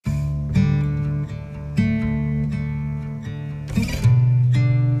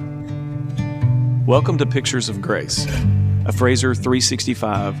Welcome to Pictures of Grace, a Fraser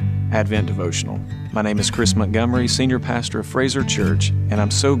 365 Advent devotional. My name is Chris Montgomery, Senior Pastor of Fraser Church, and I'm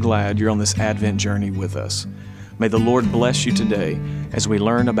so glad you're on this Advent journey with us. May the Lord bless you today as we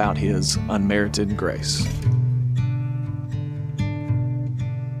learn about His unmerited grace.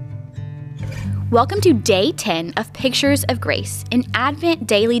 Welcome to Day 10 of Pictures of Grace, an Advent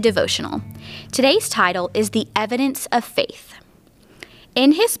daily devotional. Today's title is The Evidence of Faith.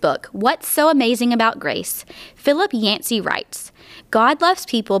 In his book, What's So Amazing About Grace, Philip Yancey writes, God loves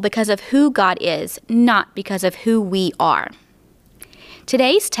people because of who God is, not because of who we are.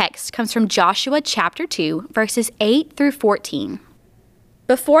 Today's text comes from Joshua chapter 2, verses 8 through 14.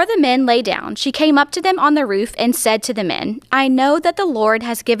 Before the men lay down, she came up to them on the roof and said to the men, I know that the Lord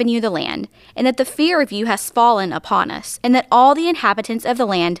has given you the land, and that the fear of you has fallen upon us, and that all the inhabitants of the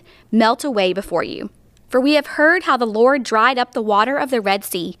land melt away before you. For we have heard how the Lord dried up the water of the Red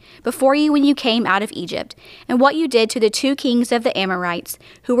Sea before you when you came out of Egypt, and what you did to the two kings of the Amorites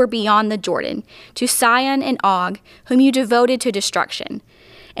who were beyond the Jordan, to Sihon and Og, whom you devoted to destruction.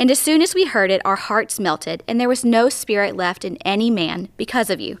 And as soon as we heard it, our hearts melted, and there was no spirit left in any man because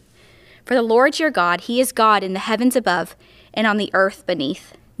of you. For the Lord your God, He is God in the heavens above and on the earth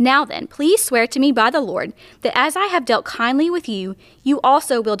beneath. Now then, please swear to me by the Lord that as I have dealt kindly with you, you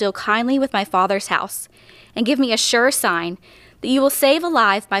also will deal kindly with my father's house, and give me a sure sign that you will save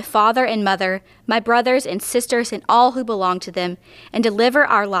alive my father and mother, my brothers and sisters, and all who belong to them, and deliver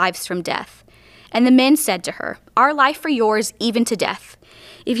our lives from death. And the men said to her, Our life for yours, even to death.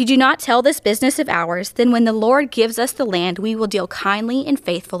 If you do not tell this business of ours, then when the Lord gives us the land, we will deal kindly and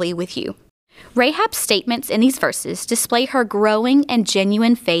faithfully with you. Rahab's statements in these verses display her growing and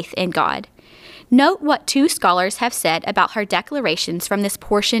genuine faith in God. Note what two scholars have said about her declarations from this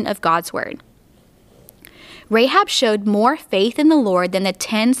portion of God's Word. Rahab showed more faith in the Lord than the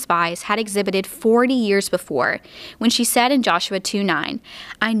 10 spies had exhibited 40 years before, when she said in Joshua 2:9,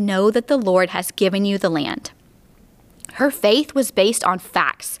 I know that the Lord has given you the land. Her faith was based on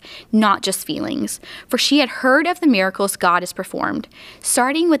facts, not just feelings, for she had heard of the miracles God has performed,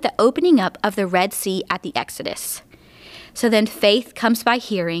 starting with the opening up of the Red Sea at the Exodus. So then faith comes by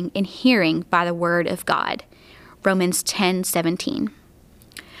hearing, and hearing by the word of God. Romans 10:17.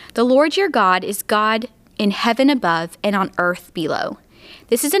 The Lord your God is God in heaven above and on earth below.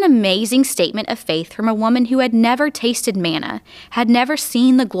 This is an amazing statement of faith from a woman who had never tasted manna, had never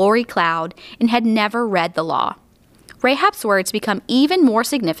seen the glory cloud, and had never read the law. Rahab's words become even more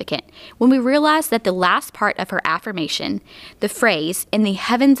significant when we realize that the last part of her affirmation, the phrase, in the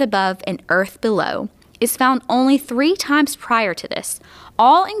heavens above and earth below, is found only 3 times prior to this,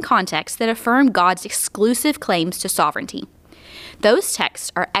 all in contexts that affirm God's exclusive claims to sovereignty. Those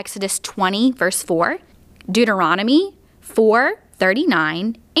texts are Exodus 20, verse 4, Deuteronomy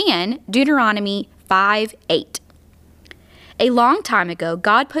 4:39, and Deuteronomy 5:8. A long time ago,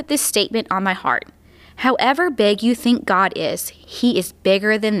 God put this statement on my heart. However big you think God is, He is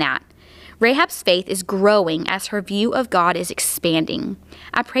bigger than that. Rahab's faith is growing as her view of God is expanding.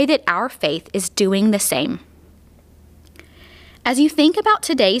 I pray that our faith is doing the same. As you think about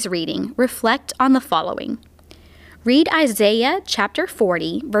today's reading, reflect on the following. Read Isaiah chapter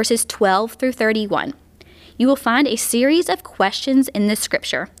 40, verses 12 through 31. You will find a series of questions in this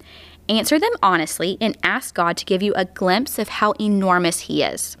scripture. Answer them honestly and ask God to give you a glimpse of how enormous He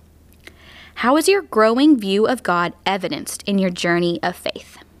is. How is your growing view of God evidenced in your journey of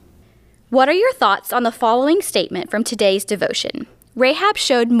faith? What are your thoughts on the following statement from today's devotion? Rahab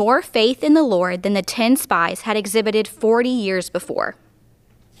showed more faith in the Lord than the 10 spies had exhibited 40 years before.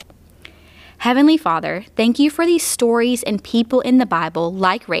 Heavenly Father, thank you for these stories and people in the Bible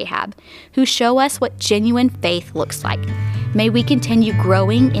like Rahab who show us what genuine faith looks like. May we continue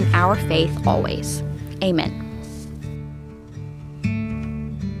growing in our faith always. Amen.